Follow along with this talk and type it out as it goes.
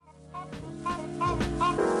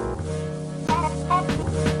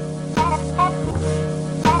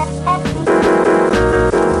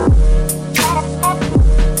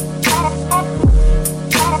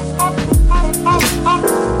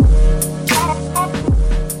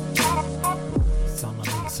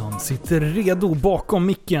sitter redo bakom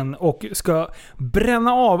micken och ska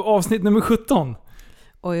bränna av avsnitt nummer 17.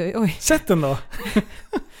 Oj. Sätt den då.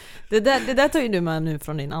 Det där tar ju du med nu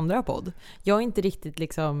från din andra podd. Jag är inte riktigt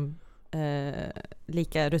liksom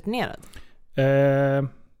lika rutinerad.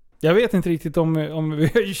 Jag vet inte riktigt om vi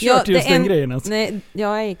har kört just den grejen. Alltså. Nej,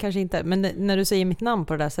 jag är kanske inte. Men när du säger mitt namn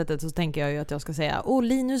på det där sättet så tänker jag ju att jag ska säga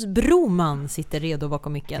Linus Broman sitter redo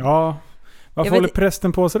bakom micken. Ja. Varför håller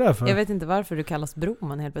prästen på sådär för? Jag vet inte varför du kallas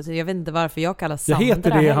Broman helt plötsligt. Jag vet inte varför jag kallas Sandra. Jag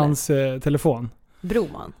heter det i hans telefon.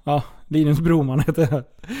 Broman? Ja, Linus Broman heter jag.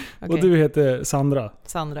 Okay. Och du heter Sandra.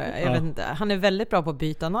 Sandra, jag vet inte. Han är väldigt bra på att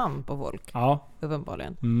byta namn på folk. Ja.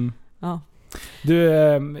 Uppenbarligen. Mm. Ja. Du,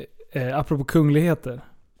 apropå kungligheter.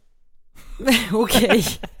 Okej.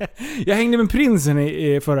 Jag hängde med prinsen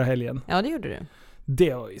i förra helgen. Ja, det gjorde du.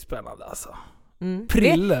 Det var ju spännande alltså. Mm.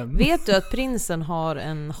 Prillen. Vet du att prinsen har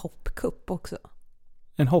en hoppkupp också?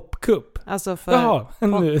 En hoppkupp? Alltså för... Jaha,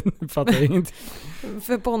 nu fattar jag inte.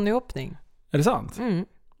 För ponnyhoppning. Är det sant? Mm,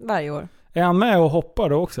 varje år. Är han med och hoppar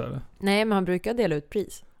då också? Eller? Nej, men han brukar dela ut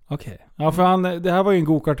pris. Okej. Ja, för det här var ju en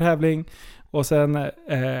go-kart-tävling. Och sen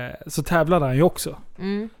så tävlade han ju också.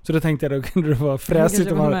 Mm. Så då tänkte jag, då kunde det vara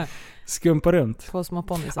fräsigt om man skumpar runt. Två små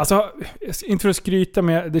ponnyer. Alltså, inte för att skryta,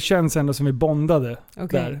 men det känns ändå som vi bondade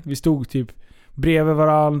där. Vi stod typ bredvid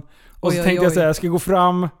varann. Och så tänkte jag säga, jag ska gå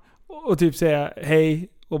fram och typ säga hej.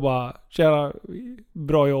 Och bara, tjena,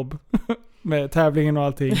 bra jobb. Med tävlingen och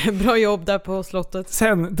allting. Bra jobb där på slottet.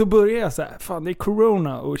 Sen, då började jag så här, fan det är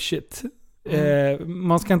corona och shit.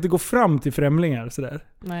 Man ska inte gå fram till främlingar sådär.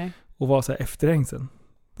 Nej. Och vara så här efterhängsen.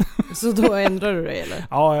 Så då ändrar du dig eller?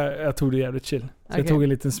 Ja, jag tog det jävligt chill. Så jag tog en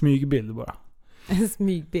liten smygbild bara. En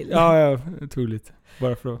smygbild? Ja, jag tog lite.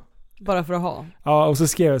 Bara för att ha? Ja, och så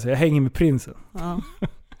skrev jag så jag hänger med prinsen. Ja.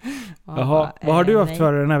 Jaha, vad har du haft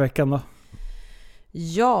för den här veckan då?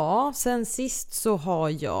 Ja, sen sist så har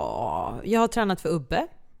jag har tränat för Ubbe.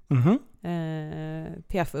 Mhm.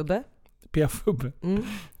 PF-Ubbe. PF-Ubbe? Mm.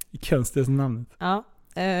 Konstigaste namnet. Ja.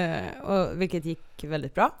 Och vilket gick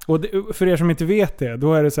väldigt bra. Och för er som inte vet det,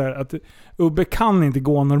 då är det så här att Ubbe kan inte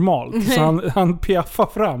gå normalt. Så han piaffar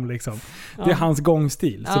fram liksom. Ja. Det är hans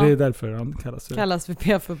gångstil. Så det är därför han kallas för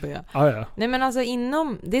PF-Ubbe. Ja. Nej, men alltså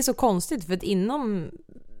det är så konstigt för att inom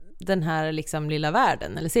den här liksom lilla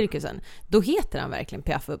världen eller cirkusen, då heter han verkligen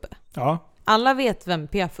PF-Ubbe. Ja. Alla vet vem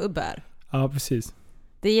PF-Ubbe är. Ja, precis.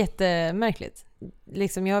 Det är jättemärkligt.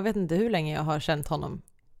 Liksom, jag vet inte hur länge jag har känt honom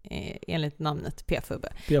enligt namnet PF-Ubbe.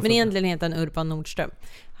 Men egentligen heter han Urban Nordström.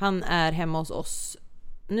 Han är hemma hos oss.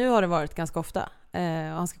 Nu har det varit ganska ofta. Och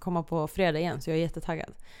han ska komma på fredag igen, så jag är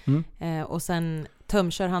jättetaggad. Och sen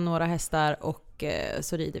tömkör han några hästar och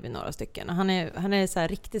så rider vi några stycken. Han är så här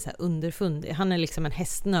riktigt så här underfundig. Han är liksom en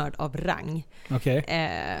hästnörd av rang. Okay.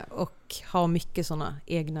 Och har mycket såna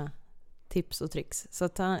egna tips och tricks. Så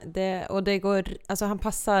att det går, alltså han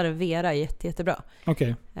passar Vera jättebra.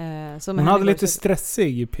 Okej. Hon hade lite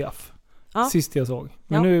stressig piaff sist jag såg.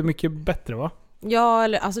 Men nu är det mycket bättre, va? Ja,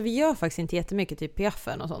 eller alltså vi gör faktiskt inte jättemycket typ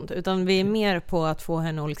piaffen och sånt, utan vi är mer på att få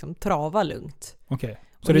henne att liksom trava lugnt. Okej.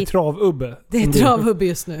 Så det är travubbe? Det är travubbe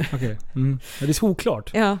just nu. Okej. Mm. Ja, det är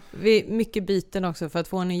såklart. Ja, mycket byten också för att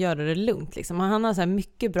få henne att göra det lugnt liksom. Han har så här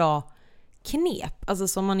mycket bra knep, alltså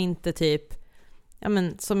som man inte typ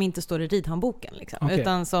som inte står i ridhandboken liksom. Okay.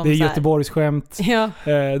 Utan som det är Göteborgsskämt,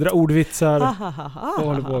 dra ordvitsar,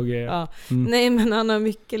 håller på grejer. Nej, men han har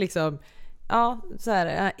mycket liksom, så här,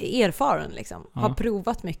 erfaren liksom. Har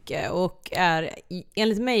provat mycket och är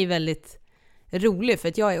enligt mig väldigt rolig, för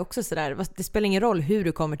att jag är också sådär, det spelar ingen roll hur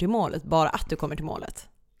du kommer till målet, bara att du kommer till målet.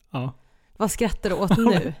 Ja. Vad skrattar du åt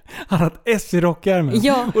nu? Han har ett S i rockärmen.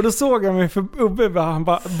 Ja. Och då såg jag mig för Ubbe, han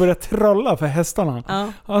bara började trolla för hästarna. Ja.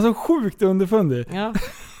 Han var så sjukt underfundig. Ja.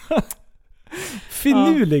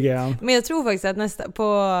 Finurlig är han. Men jag tror faktiskt att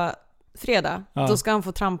på fredag, då ska han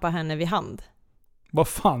få trampa henne vid hand. Vad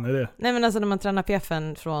fan är det? Nej, men alltså när man tränar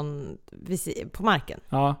PF:en på marken.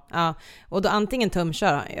 Ja. Och då antingen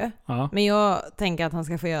tömkör han ju. Ja. Men jag tänker att han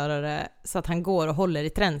ska få göra det så att han går och håller i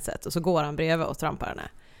tränset och så går han bredvid och trampar henne.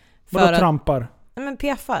 Vadå trampar? Nej, men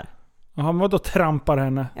PF:ar. Jaha, men vadå trampar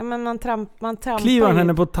henne? Ja, men man trampar. Kliver han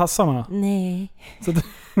henne på tassarna? Nej.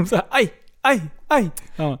 Så här, aj.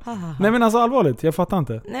 Ja. Nej, men alltså allvarligt, jag fattar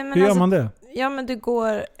inte. Nej, men hur gör man det? Ja, men du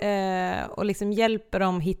går och liksom hjälper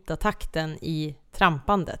dem hitta takten i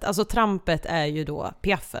trampandet. Alltså trampet är ju då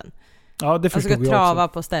piaffen. Ja, det förstår jag också. Alltså trava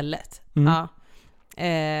på stället. Ja.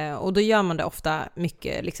 Och då gör man det ofta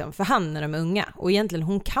mycket liksom för hand när de är unga. Och egentligen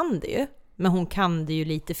hon kan det ju, men hon kan det ju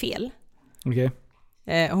lite fel. Okej.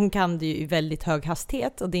 Hon kan det ju i väldigt hög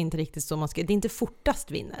hastighet och det är inte riktigt så man ska. Det är inte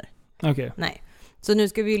fortast vinner. Okej. Nej. Så nu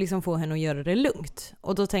ska vi liksom få henne att göra det lugnt.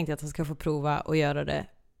 Och då tänkte jag att han ska få prova att göra det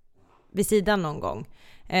vid sidan någon gång.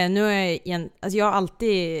 Nu är jag har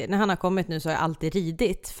alltid, när han har kommit nu så har jag alltid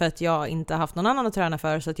ridit för att jag inte har haft någon annan att träna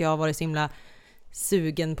för, så att jag har varit så himla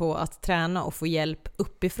sugen på att träna och få hjälp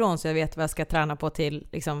uppifrån så jag vet vad jag ska träna på till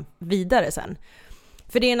liksom vidare sen.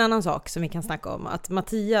 För det är en annan sak som vi kan snacka om, att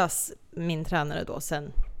Mattias, min tränare då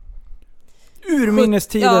sen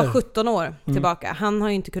urminnestider. 17 år tillbaka. Han har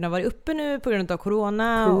ju inte kunnat vara uppe nu på grund av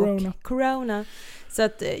corona. Så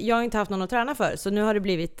att jag har inte haft någon att träna för. Så nu har det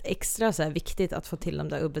blivit extra så här viktigt att få till de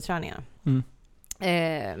där ubbeträningarna.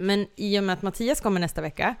 Men i och med att Mattias kommer nästa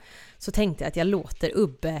vecka så tänkte jag att jag låter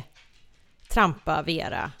Ubbe trampa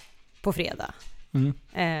Vera på fredag.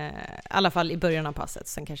 I alla fall i början av passet.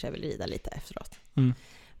 Sen kanske jag vill rida lite efteråt.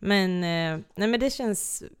 Men, nej, men det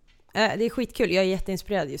känns... det är skitkul. Jag är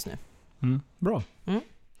jätteinspirerad just nu. Bra.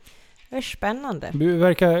 Det är spännande. Du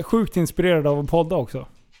verkar sjukt inspirerad av att podda också.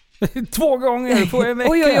 2 gånger på en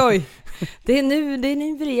vecka. Oj. Det är nu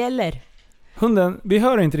det gäller. Hunden, vi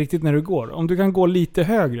hör inte riktigt när du går. Om du kan gå lite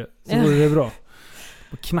högre så vore det bra.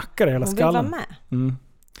 Och knackar det hela skallen. Hon vill vara med.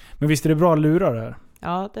 Men visst är det bra lurar det här?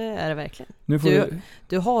 Ja, det är det verkligen. Nu får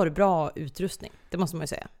du har bra utrustning. Det måste man ju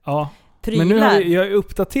säga. Ja. Prylar. Men nu har jag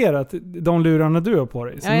uppdaterat de lurarna du har på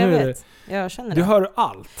dig. Så ja, jag nu vet. Jag känner det. Du hör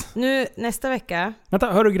allt. Nu, nästa vecka...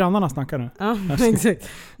 Vänta, hör du grannarna snacka nu? Ja, exakt.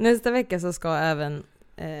 Nästa vecka så ska även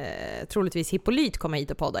troligtvis Hippolyt komma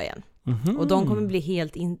hit och podda igen. Och de kommer bli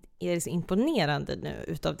helt imponerande nu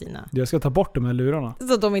utav dina... Jag ska ta bort de här lurarna.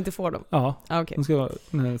 Så att de inte får dem? Ja, okay. De ska vara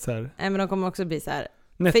så här... Nej, men de kommer också bli så här...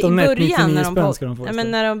 För i början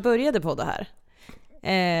när de började podda här...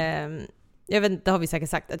 jag vet inte, det har vi säkert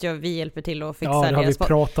sagt att vi hjälper till att fixa det har vi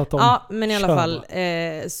pratat om. Ja, men i alla fall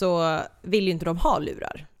så vill ju inte de ha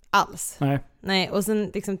lurar alls. Nej, och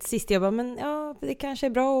sen liksom till sist jag bara, men ja, det kanske är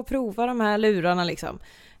bra att prova de här lurarna liksom.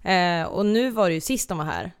 Och nu var det ju sist de var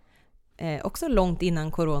här, också långt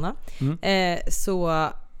innan corona, så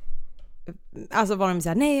alltså var de så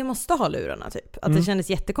här, nej jag måste ha lurarna typ. Att det kändes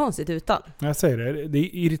jättekonstigt utan. Jag säger det, det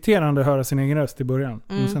är irriterande att höra sin egen röst i början.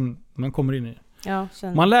 Och sen man kommer in i. Ja,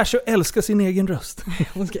 man lär sig att älska sin egen röst.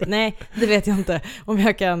 Nej, det vet jag inte om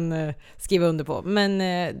jag kan skriva under på. Men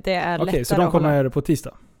det är lättare. Okej, så de kommer på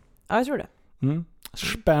tisdag? Ja, jag tror det.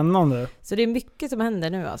 Spännande. Så det är mycket som händer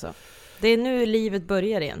nu alltså. Det är nu livet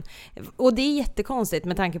börjar igen. Och det är jättekonstigt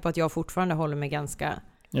med tanke på att jag fortfarande håller mig ganska...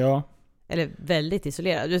 Ja. Eller väldigt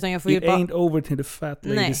isolerad. Utan jag får It ain't over till the fat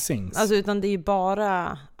lady sings. Alltså utan det är ju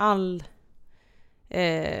bara allt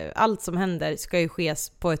som händer ska ju ske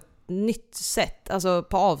på ett nytt sätt, alltså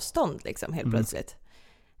på avstånd liksom helt plötsligt.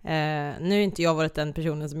 Nu är inte jag varit den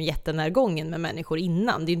personen som är jättenärgången med människor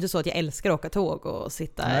innan. Det är ju inte så att jag älskar att åka tåg och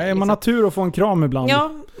sitta... Nej, liksom. Man har tur att få en kram ibland.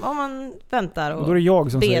 Ja, om man väntar och då är det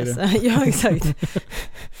jag som säger det. Ja, exakt.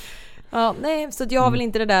 Ja, nej, så att jag har väl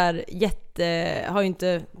inte det där har ju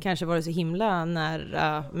inte kanske varit så himla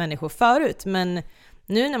nära människor förut, men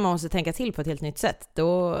nu när man måste tänka till på ett helt nytt sätt,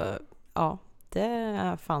 då det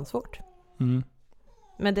är fan svårt.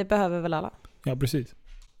 Men det behöver väl alla. Ja, precis.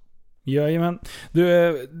 Jajamän. Du,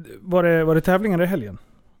 var det tävlingar i helgen?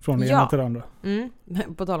 Från det ena till det andra?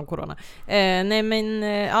 På tal om corona. Nej, men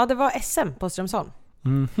det var SM på Strömsholm.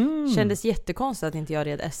 Kändes jättekonstigt att inte jag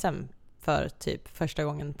red SM för typ första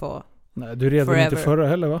gången på... Nej, du red inte förra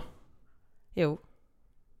heller, va? Jo.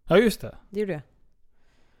 Ja, just det. Det gjorde jag.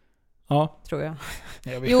 Ja. Tror jag.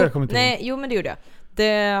 Jo, men det gjorde jag.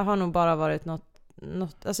 Det har nog bara varit något...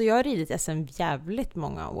 Alltså jag har ridit SM jävligt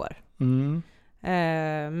många år.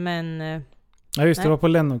 Men... Ja, just det. Var på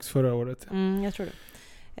Lennox förra året. Jag tror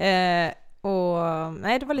det. Och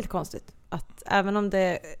nej, det var lite konstigt. Att även om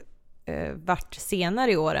det vart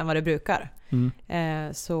senare i år än vad det brukar.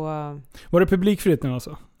 Så... Var det publikfritt nu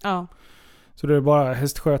alltså? Ja. Så det är bara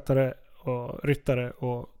hästskötare och ryttare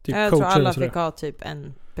och typ jag coacher? Jag tror alla fick ha typ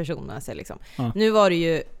en person med sig liksom. Nu var det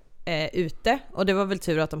ju ute, och det var väl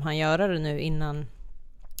tur att de hann göra det nu innan.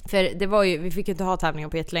 För det var ju, vi fick ju inte ha tävlingar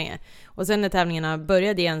på jättelänge. Och sen när tävlingarna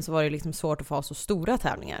började igen så var det liksom svårt att få så stora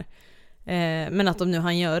tävlingar. Men att de nu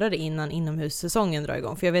hann göra det innan inomhussäsongen drar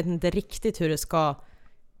igång. För jag vet inte riktigt hur det ska,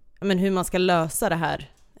 men hur man ska lösa det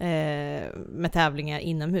här med tävlingar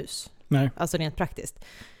inomhus. Nej. Alltså rent praktiskt.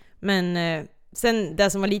 Men sen det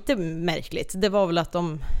som var lite märkligt, det var väl att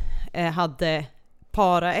de hade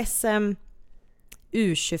para-SM,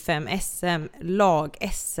 U25-SM,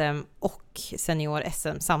 lag-SM och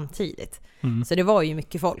senior-SM samtidigt. Så det var ju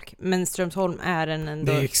mycket folk. Men Strömsholm är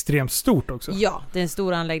ändå... Det är extremt stort också. Ja, det är en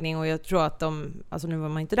stor anläggning, och jag tror att de... Alltså nu var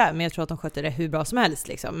man inte där, men jag tror att de skötte det hur bra som helst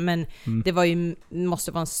liksom. Men det var ju,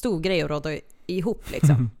 måste vara en stor grej att råda ihop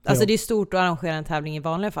liksom. Alltså det är stort att arrangera en tävling i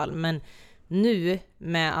vanliga fall, men nu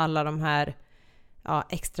med alla de här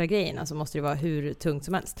extra grejerna så måste det vara hur tungt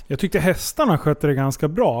som helst. Jag tyckte hästarna skötte det ganska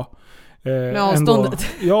bra. Med avståndet.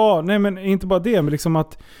 Ja, nej men inte bara det, men liksom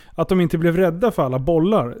att de inte blev rädda för alla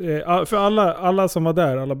bollar. För alla som var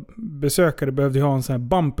där, alla besökare behövde ha en sån här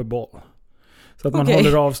bumperball. Så att man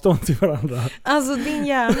håller avstånd till varandra. Alltså din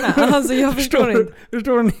hjärna. Alltså jag förstår inte.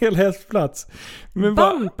 Förstår en hel hästplats. Men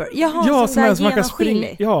bumper? Jaha, som där man kan springa.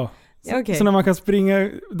 Ja. Så när man kan springa,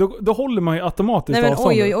 då håller man ju automatiskt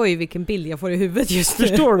avstånd. Oj, vilken bild jag får i huvudet just nu.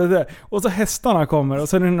 Förstår du det? Och så hästarna kommer och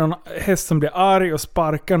sen är det någon häst som blir arg och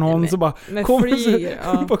sparkar någon. Så bara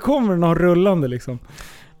kommer någon rullande liksom.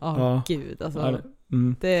 Gud alltså.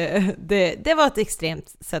 Det var ett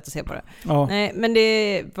extremt sätt att se på det. Nej, men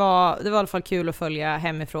det var i alla fall kul att följa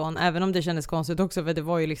hemifrån, även om det kändes konstigt också, för det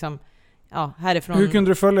var ju liksom härifrån. Hur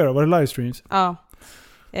kunde du följa då? Var det livestreams? Ja.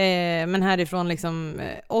 Men härifrån liksom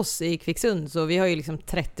oss i Kvicksund, så vi har ju liksom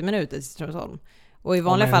 30 minuter till Strömsholm. Och i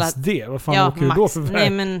vanliga fall det? Vad fan åker du då för väg? Nej,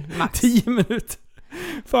 men max 10 minuter.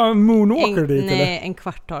 Fan, moonwalker dit eller? Nej, en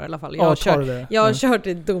kvart tar i alla fall. Jag har kört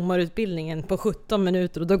i domarutbildningen på 17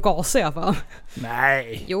 minuter och då gasar jag fan.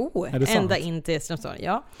 Nej. Jo, ända in till Strömsholm.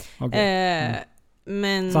 Ja. Okay.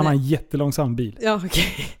 Men så han har en jättelångsam bil. Ja,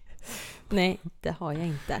 okej. Nej, det har jag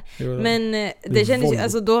inte. Men det kändes ju,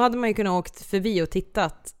 alltså då hade man ju kunnat åkt förbi och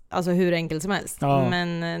tittat, alltså hur enkelt som helst. Ja.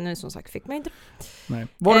 Men nu som sagt fick man inte. Nej.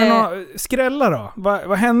 Var det några skrällar då?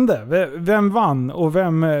 Vad hände? Vem vann och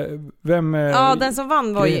vem ja, den som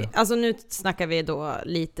vann var ju, alltså nu snackar vi då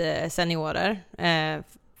lite seniorer,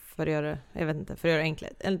 för att göra det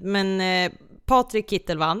enkelt. Men Patrik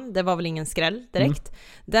Kittel vann, det var väl ingen skräll direkt.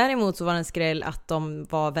 Däremot så var det en skräll att de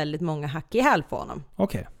var väldigt många hack i häl på honom.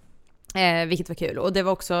 Okej. Vilket var kul. Och det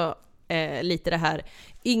var också lite det här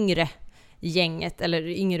yngre gänget, eller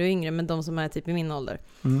yngre, men de som är typ i min ålder.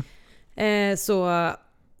 Så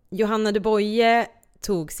Johanna de Boye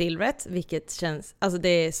tog silvret, vilket känns, alltså det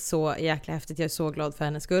är så jäkla häftigt. Jag är så glad för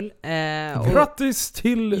hennes skull. Grattis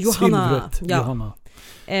till silvret, Johanna.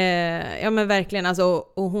 Ja men verkligen, alltså,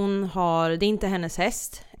 och hon har, det är inte hennes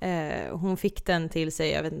häst. Hon fick den till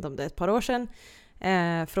sig, jag vet inte om det är ett par år sedan.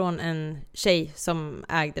 Från en tjej som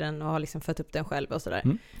ägde den och har liksom fött upp den själv och sådär.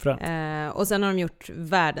 Och sen har de gjort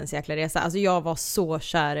världens jäkla resa. Alltså jag var så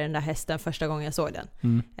kär i den där hästen första gången jag såg den.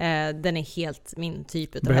 Den är helt min typ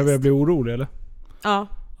av häst. Behöver jag bli orolig eller? Ja,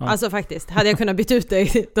 alltså faktiskt. Hade jag kunnat byta ut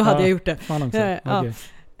det, då hade jag gjort det. Okay.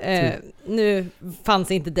 Nu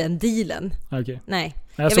fanns inte den dealen. Okay. Nej.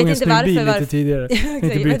 Jag såg en snygg bil lite tidigare.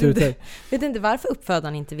 Jag vet inte varför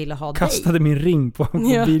uppfödaren inte ville ha Kastade min ring på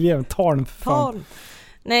biljäveln. Tar den för fan.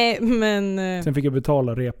 Nej, men... Sen fick jag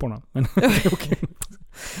betala reporna. Men okej.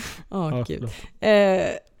 Gud.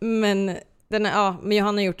 Men men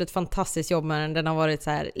Johanna har gjort ett fantastiskt jobb med den. Den har varit så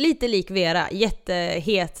här lite lik Vera.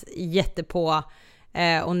 Jättehet, jättepå.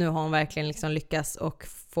 Och nu har hon verkligen liksom lyckats och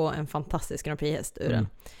få en fantastisk Grand Prix-häst ur den.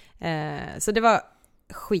 Så det var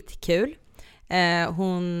skitkul.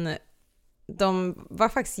 De var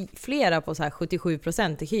faktiskt flera på så här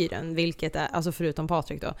 77% i kyren, vilket är, alltså förutom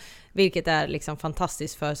Patrik då, vilket är liksom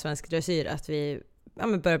fantastiskt för svensk dressyr att vi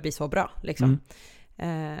börjar bli så bra liksom.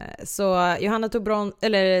 Så Johanna tog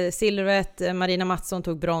silvret, Marina Mattsson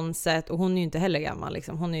tog bronset, och hon är ju inte heller gammal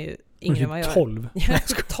liksom. Hon är ju yngre än vad jag är. 12.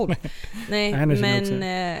 12. Nej,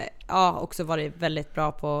 men också varit väldigt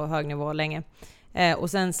bra på hög nivå länge. Och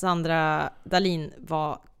sen Sandra Dahlin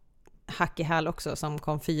var hack i häl också, som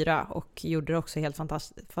kom 4 och gjorde det också helt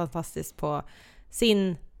fantastiskt på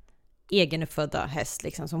sin egenuppfödda häst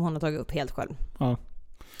liksom, som hon har tagit upp helt själv. Ja.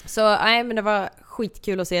 Så men det var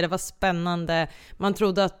skitkul att se, det var spännande. Man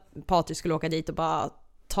trodde att Patrik skulle åka dit och bara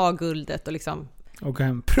ta guldet och liksom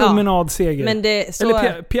promenadseger. Men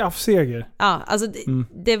eller piaffseger. Ja, alltså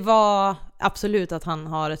det var absolut att han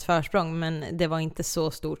har ett försprång, men det var inte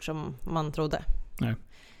så stort som man trodde. Nej.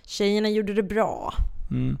 Tjejerna gjorde det bra.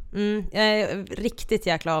 Jag är riktigt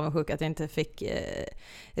jäkla avundsjuk att jag inte fick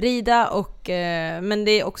rida men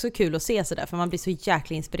det är också kul att se sådär, för man blir så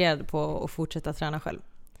jäkla inspirerad på att fortsätta träna själv.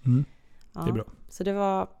 Det är bra. Så det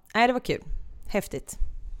var kul. Häftigt.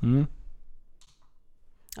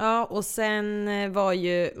 Ja, och sen var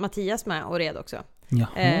ju Mattias med och red också.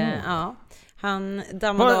 Han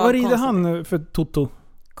dammade av. Vad rider han för Toto?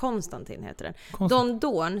 Konstantin heter den. Don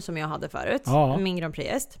Dorn som jag hade förut, min Grand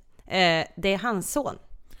Prix-häst. Det är hans son.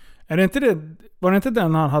 Är det inte det? Var det inte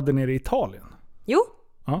den han hade nere i Italien? Jo,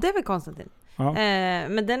 det är väl Konstantin.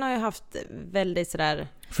 Men den har ju haft väldigt sådär...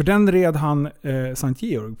 För den red han Sankt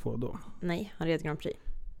Georg på då? Nej, han red Grand Prix.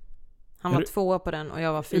 Han var 2 på den och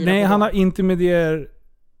jag var 4 Nej, på han har intermediär...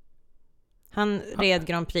 Han red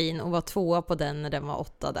Grand Prix och var 2 på den när den var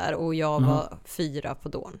 8 där, och jag var 4 på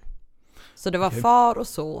Dawn. Så det var far och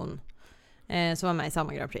son som var med i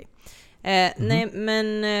samma Grand Prix. Nej,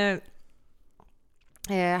 men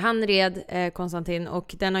han red Konstantin,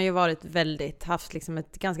 och den har ju varit haft liksom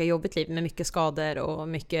ett ganska jobbigt liv med mycket skador och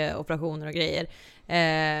mycket operationer och grejer.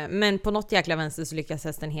 Men på något jäkla vänster så lyckas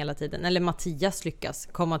hästen hela tiden, eller Mattias lyckas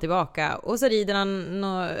komma tillbaka, och så rider han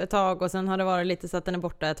ett tag, och sen har det varit lite så att den är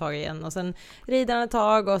borta ett tag igen, och sen rider han ett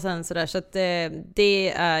tag och sen sådär, så att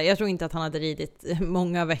det är, jag tror inte att han hade ridit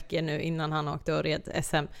många veckor nu innan han åkte och red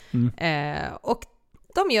SM. Och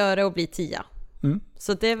de gör det och blir 10.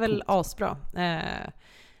 Så det är väl asbra.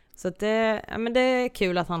 Så att men det är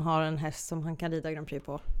kul att han har en häst som han kan rida Grand Prix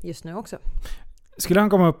på just nu också. Skulle han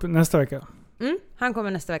komma upp nästa vecka? Han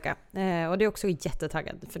kommer nästa vecka. Och det är också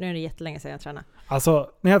jättetaggad, för nu är det jättelänge sedan jag tränade. Alltså,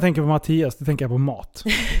 när jag tänker på Mattias, då tänker jag på mat.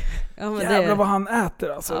 Jävlar vad han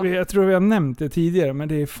äter alltså. Ja. Jag tror vi har nämnt det tidigare, men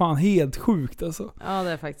det är fan helt sjukt alltså. Ja,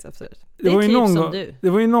 det är faktiskt absurt. Det var är ju typ någon som gång, du. Det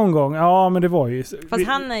var ju någon gång, ja men det var ju... Fast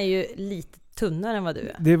han är ju lite tunnare än vad du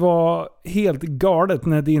är. Det var helt galet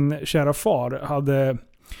när din kära far hade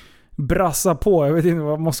brassat på, jag vet inte,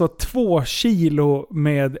 det måste vara 2 kilo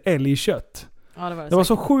med älgkött. Ja, det var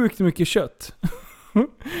så sjukt mycket kött.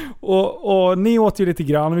 och ni åt ju lite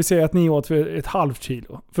grann, vi säger att ni åt för 1/2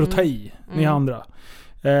 kilo för att ta i, ni andra.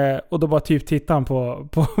 Och då bara typ tittade han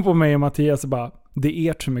på mig och Mattias och bara, det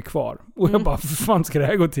är ert som är kvar. Och jag bara, vad fan ska det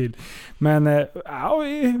här gå till? Men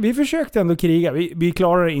vi försökte ändå kriga. Vi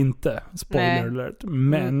klarade det inte, spoiler alert.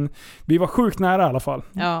 Men vi var sjukt nära i alla fall.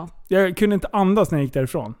 Ja. Jag kunde inte andas när jag gick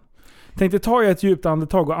därifrån. Tänkte ta ett djupt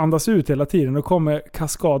andetag och andas ut hela tiden. Då kommer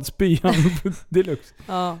kaskadspyan deluxe.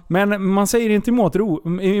 Ja. Men man säger inte emot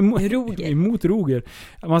Roger.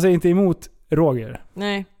 Man säger inte emot Roger.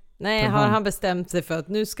 Nej, har han bestämt sig för att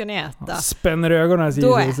nu ska ni äta. Han spänner ögonen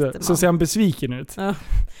så ser han besviken ut. Ja.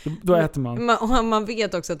 Då äter man. Man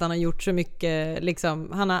vet också att han har gjort så mycket,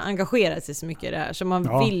 liksom, han har engagerat sig så mycket i det här. Så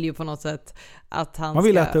man vill ju på något sätt att han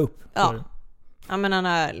vill äta upp. Ja, men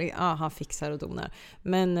han fixar och donar.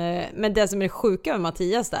 Men det som är det sjuka med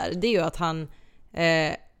Mattias där, det är ju att han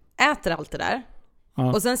äter allt det där.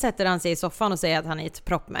 Ja. Och sen sätter han sig i soffan och säger att han är ett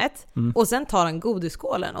proppmätt. Och sen tar han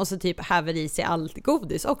godisskålen och så typ häver i sig allt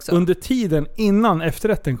godis också. Under tiden innan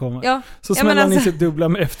efterrätten kommer. Så smäller han i sig dubbla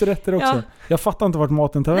med efterrätter också. Ja. Jag fattar inte vart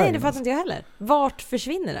maten tar vägen. Nej, det fattar inte jag heller. Vart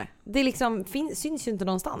försvinner det? Det liksom syns ju inte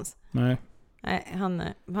någonstans. Nej, han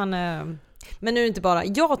men nu är det inte bara,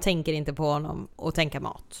 jag tänker inte på honom och tänka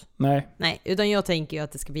mat. Nej, utan jag tänker ju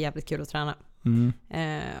att det ska bli jävligt kul att träna.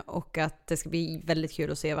 Och att det ska bli väldigt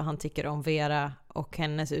kul att se vad han tycker om Vera och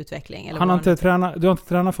hennes utveckling. Eller du har inte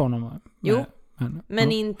tränat för honom? Jo,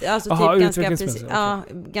 men inte, alltså typ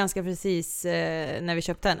ganska precis när vi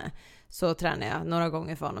köpte henne så tränade jag några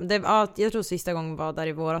gånger för honom. Jag tror sista gången var där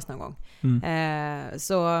i våras någon gång.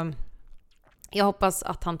 Så jag hoppas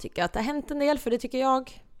att han tycker att det har hänt en del, för det tycker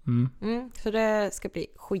jag. Så det ska bli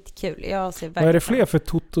skitkul. Vad är det fler för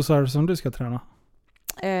totosar som du ska träna?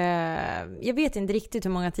 Jag vet inte riktigt hur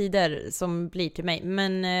många tider som blir till mig,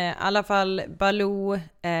 men i alla fall Baloo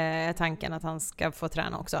är tanken att han ska få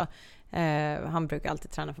träna också. Han brukar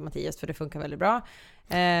alltid träna för Mattias, för det funkar väldigt bra.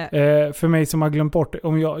 För mig som har glömt bort,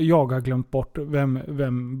 om jag har glömt bort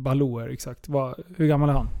vem Baloo är exakt. Hur gammal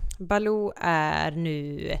är han? Baloo är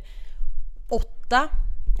nu 8.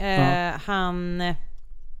 Han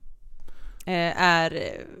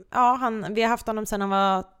vi har haft honom sedan han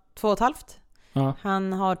var 2,5. Ja.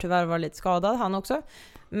 Han har tyvärr varit lite skadad, han också.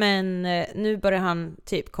 Men nu börjar han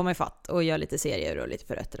typ komma ifatt och gör lite serier och lite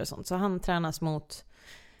förrätter och sånt. Så han tränas mot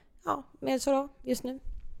medelsvara just nu.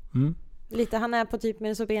 Lite, han är på typ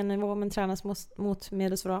medelsvara-nivå men tränas mot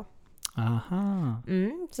medelsvara. Aha.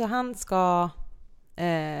 Så han ska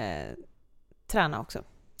träna också.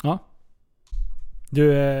 Ja.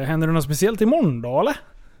 Händer det något speciellt imorgon då, eller?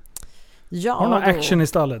 Ja. Har du någon action i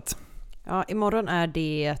stallet? Ja, imorgon är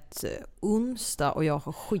det onsdag och jag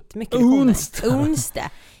har skitmycket lektioner.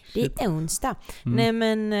 Onsdag. Det är onsdag. Nej,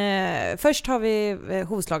 men först har vi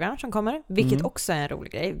hovslagaren som kommer, vilket också är en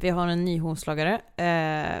rolig grej. Vi har en ny hovslagare.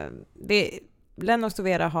 Lennox och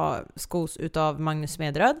Vera har skos utav Magnus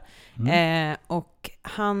Smedröd. Och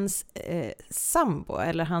hans sambo,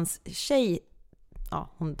 eller hans tjej,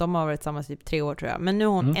 de har varit tillsammans typ 3 år tror jag. Men nu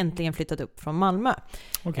har hon äntligen flyttat upp från Malmö.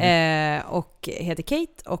 Okay. Och heter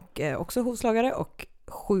Kate och också hovslagare och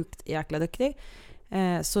sjukt jäkla duktig.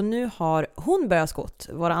 Så nu har hon börjat skott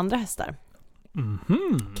våra andra hästar.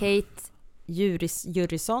 Kate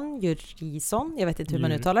Jurisson, jag vet inte hur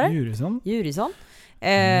man uttalar det. Jurisson.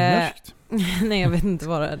 Nej, jag vet inte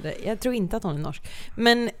vad det är. Jag tror inte att hon är norsk.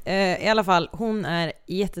 Men i alla fall, hon är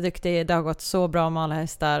jätteduktig. Det har gått så bra med alla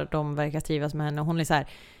hästar. De verkar trivas med henne. Hon är så här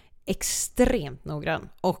extremt noggrann.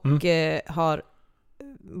 Och har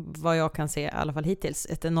vad jag kan se i alla fall hittills,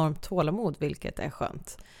 ett enormt tålamod, vilket är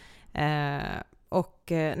skönt.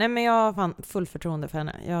 Nej, men jag har fan full förtroende för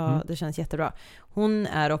henne. Det känns jättebra. Hon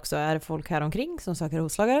är folk här omkring som söker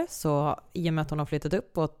hovslagare, så i och med att hon har flyttat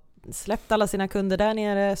upp och släppt alla sina kunder där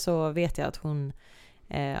nere, så vet jag att hon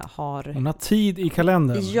har tid i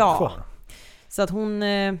kalendern kvar. Så att hon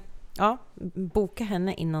boka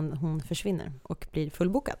henne innan hon försvinner och blir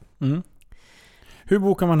fullbokad. Hur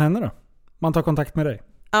bokar man henne då? Man tar kontakt med dig?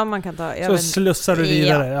 Ja, man kan ta... Så slussar du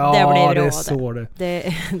vidare? Ja, det blir bra. Det är så det.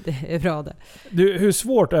 Det är bra det. Du, hur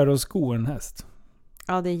svårt är det att sko en häst?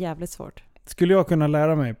 Ja, det är jävligt svårt. Skulle jag kunna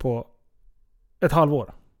lära mig på ett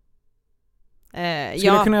halvår? Skulle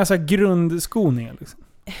jag kunna göra så här grundskoningar liksom?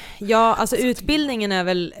 Ja, alltså utbildningen är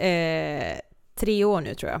väl 3 år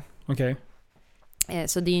nu, tror jag. Okej.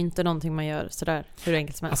 Så det är ju inte någonting man gör sådär hur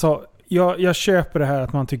enkelt som helst. Alltså, jag köper det här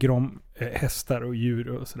att man tycker om hästar och djur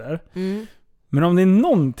och sådär. Men om det är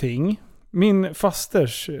någonting, min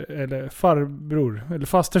fasters eller farbror eller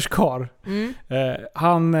fasters kar,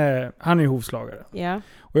 han är ju hovslagare. Yeah.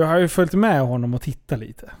 Och jag har ju följt med honom och tittat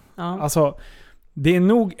lite. Alltså, det är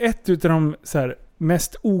nog ett utav de så här,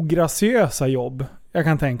 mest ograciösa jobb jag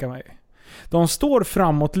kan tänka mig. De står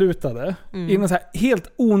framåtlutade i en så här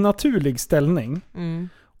helt onaturlig ställning.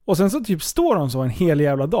 Och sen så typ står de så en hel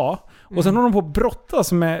jävla dag. Och sen har de på att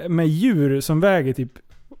brottas med djur som väger typ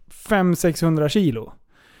 500-600 kilo.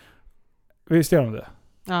 Visst gör de det?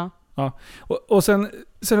 Ja. Och sen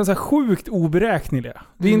är de så här sjukt oberäkneliga.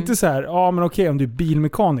 Det är inte så här, men okej, om du är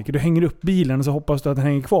bilmekaniker, du hänger upp bilen och så hoppas du att den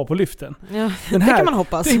hänger kvar på lyften. Ja, den här, det kan man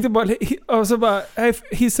hoppas. Tänkte bara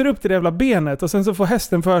hissar upp det där jävla benet och sen så får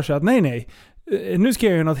hästen för sig att nej, nu ska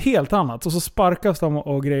jag göra något helt annat. Och så sparkas de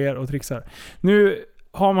och grejer och trixar. Nu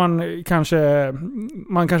har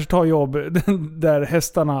man kanske tar jobb där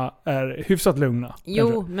hästarna är hyfsat lugna.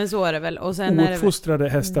 Jo, kanske. Men så är det väl. Och sen ouppfostrade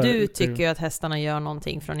hästar. Du tycker ju att hästarna gör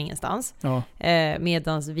någonting från ingenstans. Ja.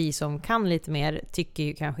 Medans vi som kan lite mer tycker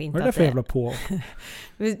ju kanske inte att det... Vad är det för jävla på?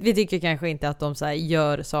 Vi tycker kanske inte att de så här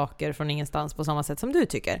gör saker från ingenstans på samma sätt som du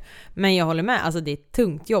tycker. Men jag håller med, alltså det är ett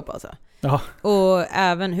tungt jobb alltså. Ja. Och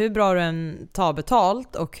även hur bra du än tar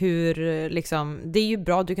betalt och hur liksom, det är ju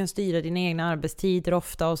bra, du kan styra dina egna arbetstider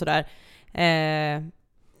ofta och sådär.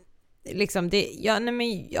 Liksom det,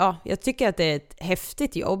 jag tycker att det är ett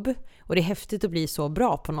häftigt jobb och det är häftigt att bli så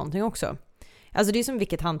bra på någonting också. Alltså det är som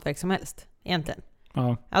vilket hantverk som helst egentligen.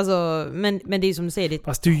 Ja. Alltså, men det är som du säger, det är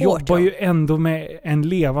fast du jobbar ju ändå med en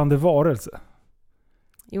levande varelse.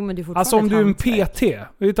 Jo, men det är fortfarande alltså om du är en PT,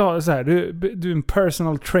 vi tar så här, du är en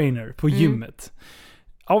personal trainer på gymmet.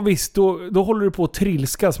 Ja visst, då håller du på att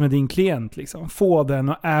trilskas med din klient liksom. Få den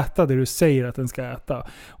att äta det du säger att den ska äta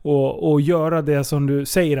och göra det som du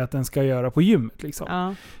säger att den ska göra på gymmet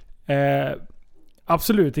liksom. Ja.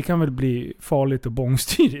 Absolut, det kan väl bli farligt och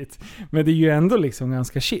bångstyrigt, men det är ju ändå liksom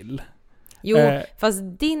ganska chill. Jo, fast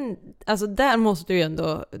alltså där måste du ju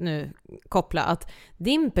ändå nu koppla att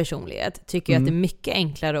din personlighet tycker att det är mycket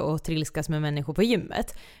enklare att trilskas med människor på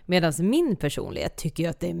gymmet, medan min personlighet tycker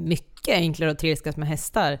att det är mycket enklare att trilskas med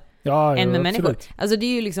hästar än med människor. Alltså det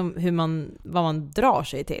är ju liksom vad man drar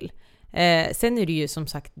sig till. Sen är det ju som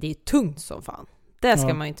sagt, det är tungt som fan. Det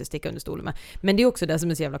ska man ju inte sticka under stolen med. Men det är också det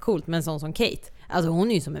som är så jävla coolt med en sån som Kate. Alltså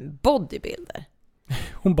hon är ju som en bodybuilder.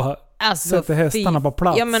 Hon bara sätter hästarna på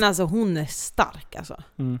plats. Ja, men alltså hon är stark alltså.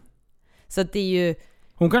 Så att det är ju...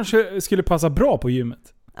 Hon kanske skulle passa bra på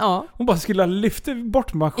gymmet. Ja. Hon bara skulle lyfta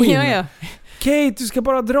bort maskinen. Ja. Kate, du ska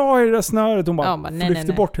bara dra i det där snöret. Hon bara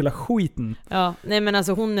lyfter bort hela skiten. Ja, nej men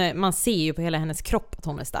alltså man ser ju på hela hennes kropp att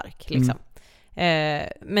hon är stark liksom.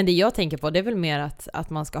 Men det jag tänker på, det är väl mer att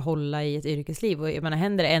man ska hålla i ett yrkesliv. Och jag menar,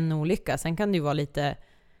 händer en olycka, sen kan det ju vara lite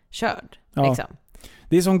körd liksom.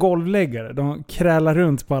 Det är som golvläggare. De krälar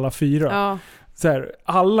runt på alla fyra. Ja. Så här,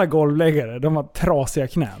 alla golvläggare, de har trasiga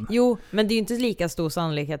knän. Jo, men det är ju inte lika stor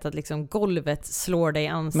sannolikhet att liksom golvet slår dig i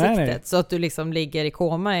ansiktet. Nej. Så att du liksom ligger i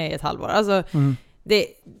koma i ett halvår. Alltså,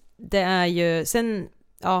 det är ju... Sen,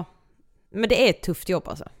 ja... Men det är ett tufft jobb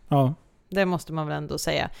alltså. Ja. Det måste man väl ändå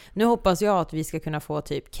säga. Nu hoppas jag att vi ska kunna få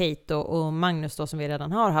typ Kate och Magnus då, som vi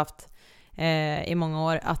redan har haft i många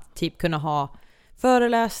år, att typ kunna ha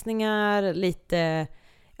föreläsningar, lite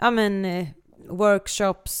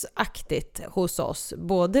workshops-aktigt hos oss.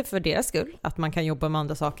 Både för deras skull, att man kan jobba med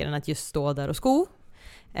andra saker än att just stå där och sko.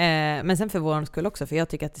 Men sen för vår skull också, för jag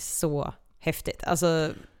tycker att det är så häftigt. Alltså,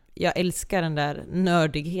 jag älskar den där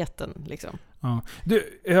nördigheten liksom. Ja.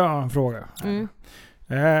 Du, jag har en fråga.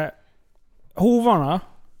 Hovarna,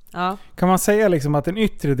 kan man säga liksom att den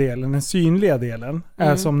yttre delen, den synliga delen,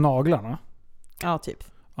 är som naglarna? Ja, typ.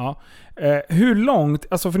 Ja. Hur långt,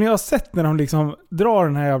 alltså för ni har sett när de liksom drar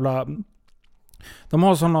den här jävla De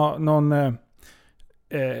har någon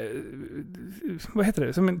vad heter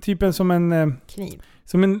det? Som en kniv.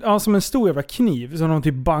 Som en stor jävla kniv som de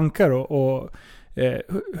typ bankar och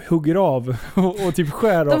hugger av och typ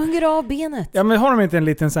skär av. De hugger av benet. Ja, men har de inte en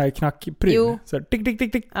liten så här knackpryl? Jo. Så här, tick, tick,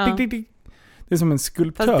 tick, tick, tick, tick, tick. Det är som en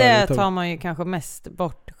skulptör. Fast det tar man ju kanske mest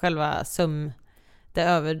bort själva det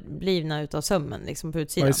överblivna utav sömmen liksom på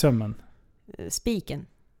utsidan. Vad är sömmen? Spiken.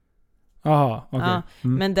 Aha, okej. Ja,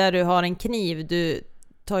 men där du har en kniv, du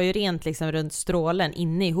tar ju rent liksom runt strålen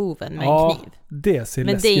inne i hoven med en kniv. Det ser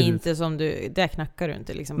men det är ut. inte som där knackar du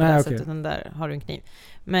inte liksom på nej, det okay. sättet, utan där har du en kniv.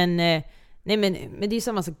 Men men det är ju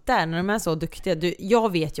samma sak där när de är så duktiga.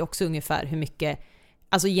 Jag vet ju också ungefär hur mycket,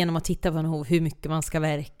 alltså genom att titta på en hov, hur mycket man ska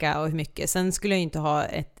verka och hur mycket. Sen skulle jag inte ha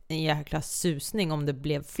en jäkla susning om det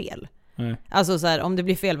blev fel. Nej. Alltså så här, om det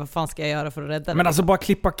blir fel, vad fan ska jag göra för att rädda det? Men alltså bara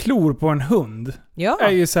klippa klor på en hund. Ja.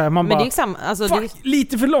 Är ju så här, man men bara det är exakt, alltså,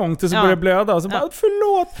 lite för långt och så börjar det blöda och så bara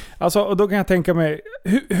förlåt. Alltså, och då kan jag tänka mig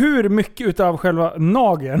hur mycket utav själva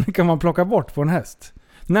nageln kan man plocka bort på en häst?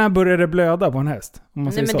 När börjar det blöda på en häst? Om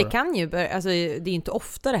man nej, men så. det kan ju alltså, det är ju inte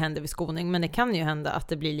ofta det händer vid skoning, men det kan ju hända att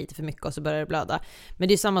det blir lite för mycket och så börjar det blöda. Men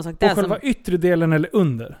det är samma sak där. På själva yttre delen eller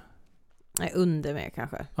under? Nej, under med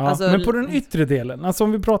kanske. Ja, alltså, men på den yttre delen. Alltså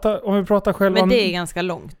om vi pratar själva... Men det är ganska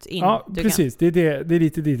långt in. Ja, precis. Det är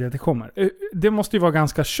lite dit att det kommer. Det måste ju vara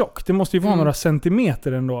ganska tjockt. Det måste ju vara några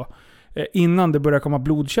centimeter ändå. Innan det börjar komma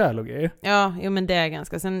blodkärl och grejer. Ja, jo, men det är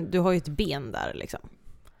ganska... Sen, du har ju ett ben där liksom.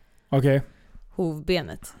 Okej. Okay.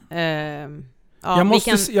 Hovbenet. Ja,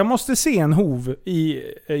 jag måste se en hov i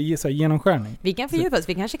så här, genomskärning. Vi kan fördjupa oss.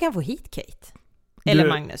 Vi kanske kan få hit Kate. Eller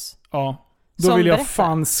Magnus. Ja. Då vill jag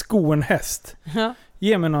fan sko en häst. Ja.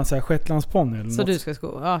 Ge mig någon så här shetlandsponny eller så något. Du ska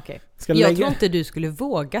sko? Ja, okej. Jag tror inte du skulle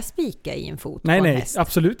våga spika i en fot på en häst. Nej,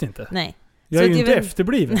 absolut inte. Nej. Jag är ju inte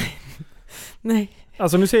efterbliven. Nej.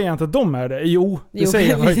 Alltså nu säger jag inte att de är det. Jo, det säger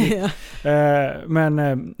jag faktiskt. Men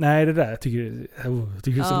nej, det där tycker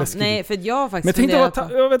det är så läskigt. Nej, för jag har faktiskt men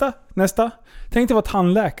tänkte nästa. Tänkte vara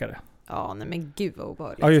tandläkare. Ja, nej men gud vad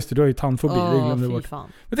obehagligt. Ja just det, du har ju tandfobi, det glömde jag bort. Fan.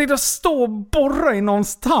 Jag tänkte att stå och borra i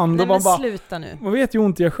någons tand. Nej, och man bara, sluta nu. Man vet ju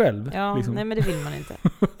ont jag själv. Ja, liksom. Nej men det vill man inte.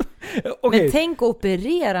 Okay. Men tänk att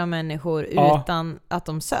operera människor utan att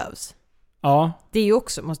de sövs. Ja. Det är ju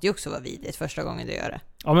också, måste ju också vara vidrigt första gången du gör det.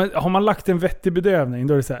 Ja, men har man lagt en vettig bedövning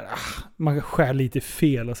då är det så här, man skär lite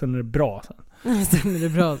fel och sen är det bra sen. Sen är det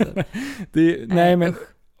bra sen. Nej men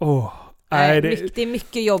nej, det är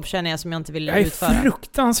mycket jobb känner jag som jag inte vill utföra. Jag är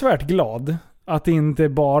fruktansvärt glad att det inte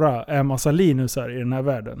bara är massa linusar i den här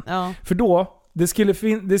världen. Ja. För då det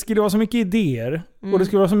skulle vara så mycket idéer och det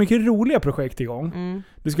skulle vara så mycket roliga projekt igång.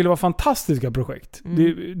 Det skulle vara fantastiska projekt.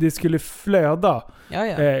 Det skulle flöda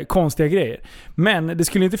konstiga grejer. Men det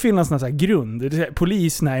skulle inte finnas någon så här grund.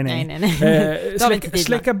 Polis, nej.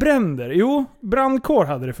 Släcka bränder. Jo, brandkår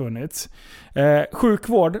hade det funnits.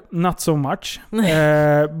 Sjukvård, not so much.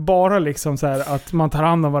 Bara liksom så här att man tar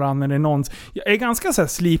hand om varandra när någons... Jag är ganska så här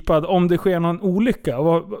slipad om det sker någon olycka.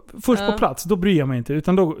 Först på plats, då bryr jag mig inte.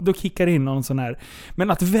 Utan då kickar in någon sån här...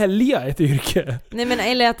 Men att välja ett yrke... Nej, men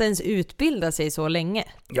eller att ens utbilda sig så länge.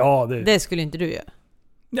 Ja, det skulle inte du göra.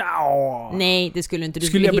 Ja. Nej, det skulle inte du.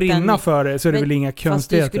 Skulle jag brinna för det så är det väl inga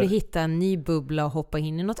konstigheter. Fast du skulle hitta en ny bubbla och hoppa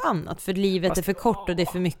in i något annat. För livet är för kort och det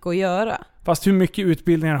är för mycket att göra. Fast hur mycket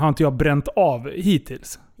utbildningar har inte jag bränt av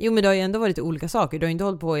hittills? Jo, men det har ju ändå varit olika saker. Du har inte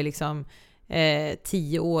hållit på i liksom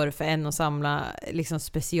 10 år för en och samla liksom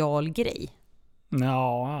specialgrej.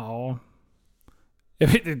 Ja. Jag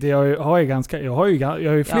vet inte, jag har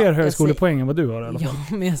ju fler högskolepoäng än vad du har i alla fall.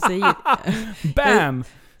 Ja, men jag säger... Bam!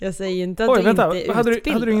 Jag säger inte att du inte är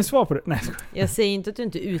utbildad. Hade du ingen svar på det? Nej. Jag säger inte att du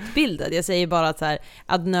inte är utbildad. Jag säger bara att, så här,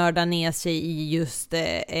 att nörda ner sig i just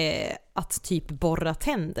att typ borra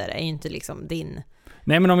tänder är ju inte liksom din...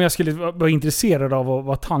 Nej, men om jag skulle vara intresserad av att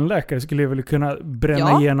vara tandläkare skulle jag väl kunna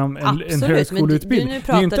bränna igenom en högskoleutbildning.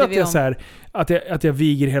 Det är ju inte att jag, så här, att jag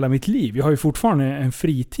viger hela mitt liv. Jag har ju fortfarande en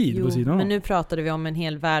fritid på sidan. Men nu pratade vi om en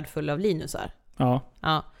hel värld full av linusar. Ja.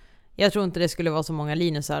 Jag tror inte det skulle vara så många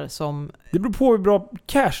linusar som... Det beror på hur bra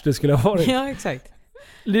cash det skulle ha varit. Ja, exakt.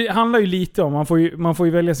 Det handlar ju lite om, man får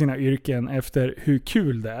ju välja sina yrken efter hur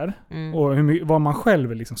kul det är. Och vad man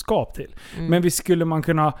själv är liksom skapt till. Men visst skulle man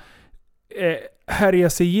kunna härja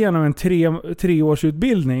sig igenom en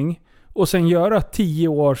 3-årsutbildning och sen göra 10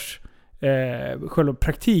 års själva